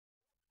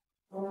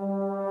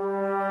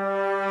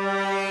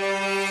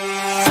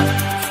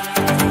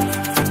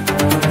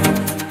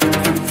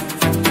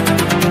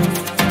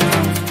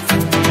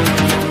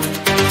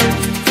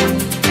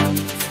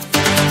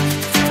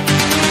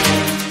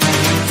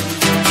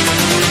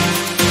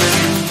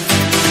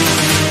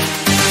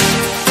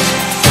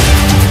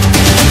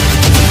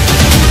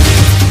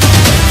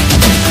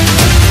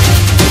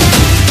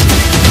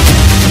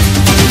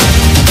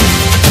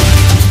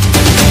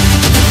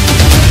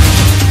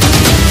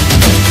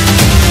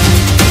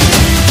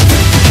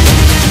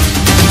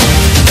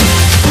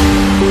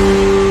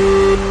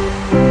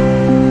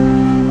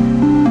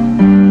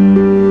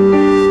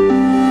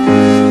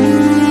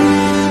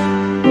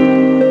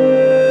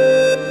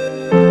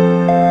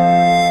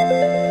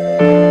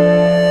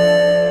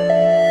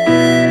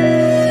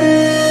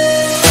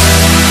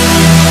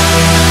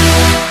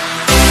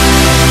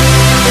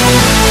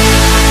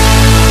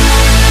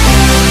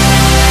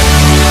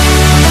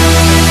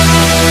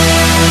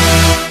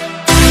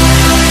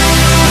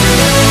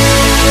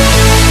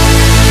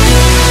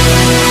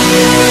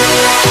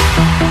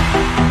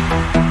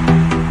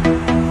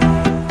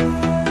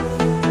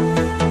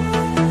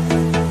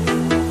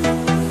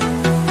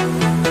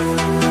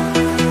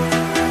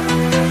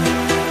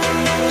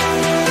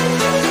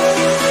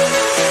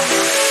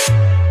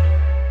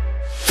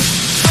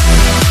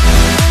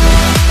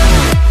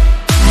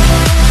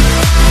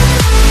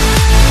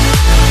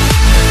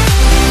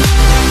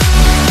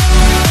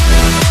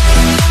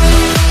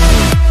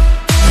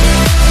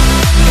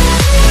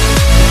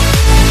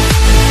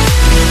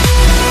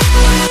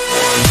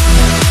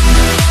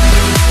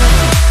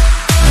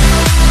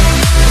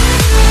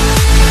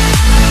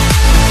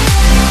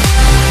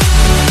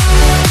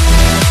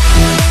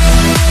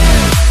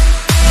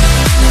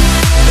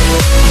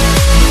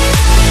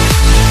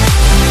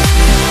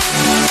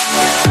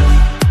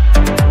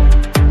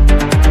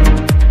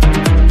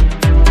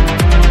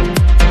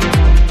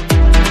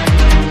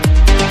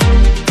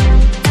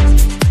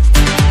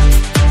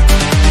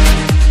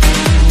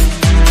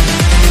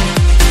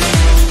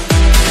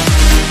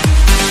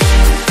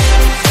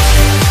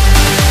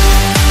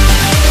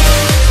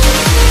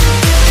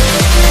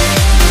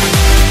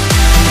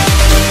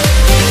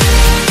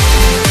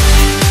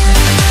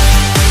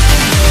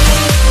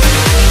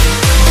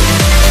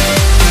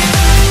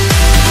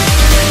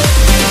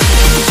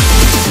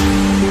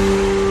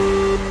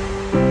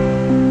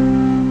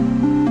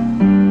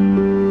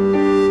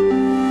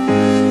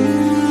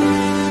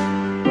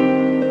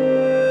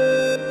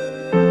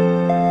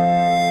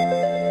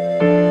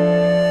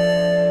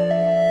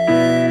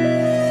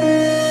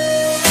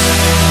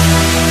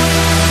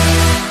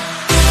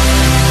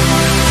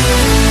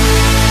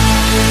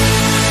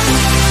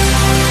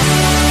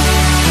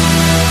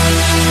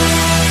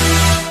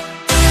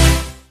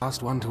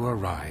Last one to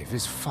arrive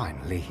is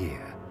finally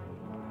here.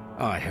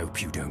 I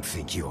hope you don't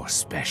think you're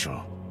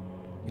special.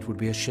 It would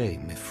be a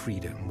shame if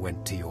freedom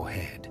went to your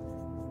head.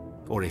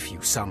 Or if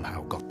you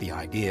somehow got the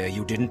idea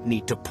you didn't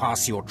need to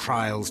pass your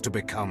trials to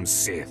become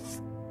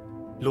Sith.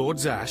 Lord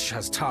Zash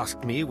has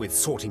tasked me with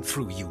sorting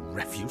through you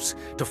refuse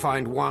to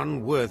find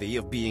one worthy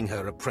of being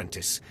her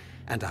apprentice,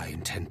 and I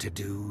intend to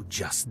do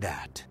just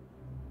that.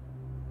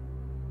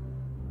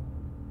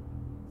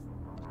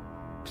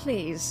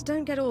 Please,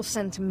 don't get all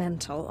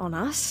sentimental on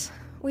us.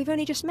 We've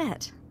only just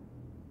met.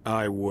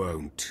 I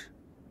won't.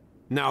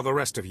 Now the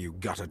rest of you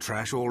gutter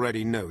trash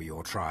already know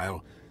your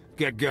trial.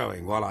 Get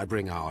going while I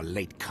bring our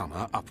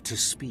latecomer up to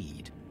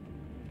speed.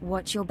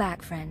 Watch your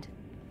back, friend.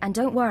 And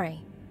don't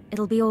worry,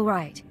 it'll be all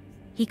right.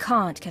 He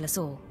can't kill us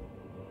all.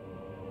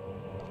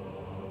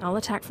 I'll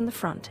attack from the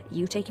front,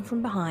 you take him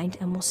from behind,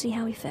 and we'll see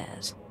how he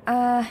fares.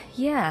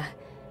 Yeah.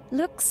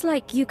 Looks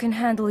like you can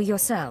handle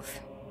yourself.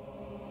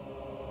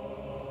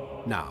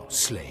 Now,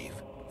 slave,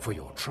 for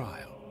your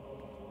trial.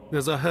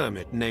 There's a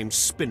hermit named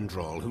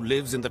Spindrol who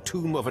lives in the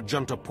tomb of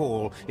Ajunta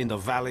Paul in the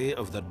Valley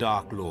of the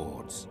Dark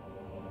Lords.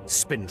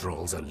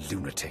 Spindrol's a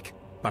lunatic,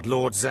 but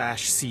Lord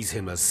Zash sees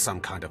him as some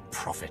kind of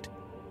prophet.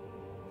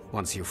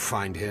 Once you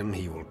find him,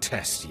 he will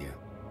test you.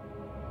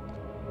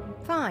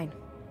 Fine.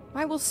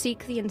 I will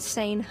seek the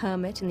insane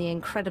hermit in the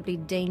incredibly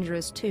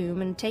dangerous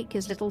tomb and take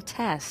his little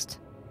test.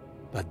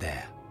 But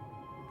there,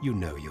 you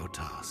know your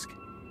task.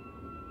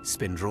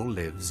 Spindrol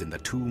lives in the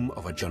tomb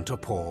of Ajunta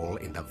Paul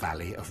in the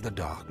Valley of the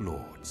Dark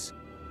Lords.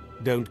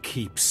 Don't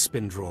keep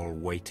Spindrol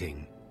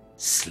waiting,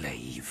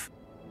 slave.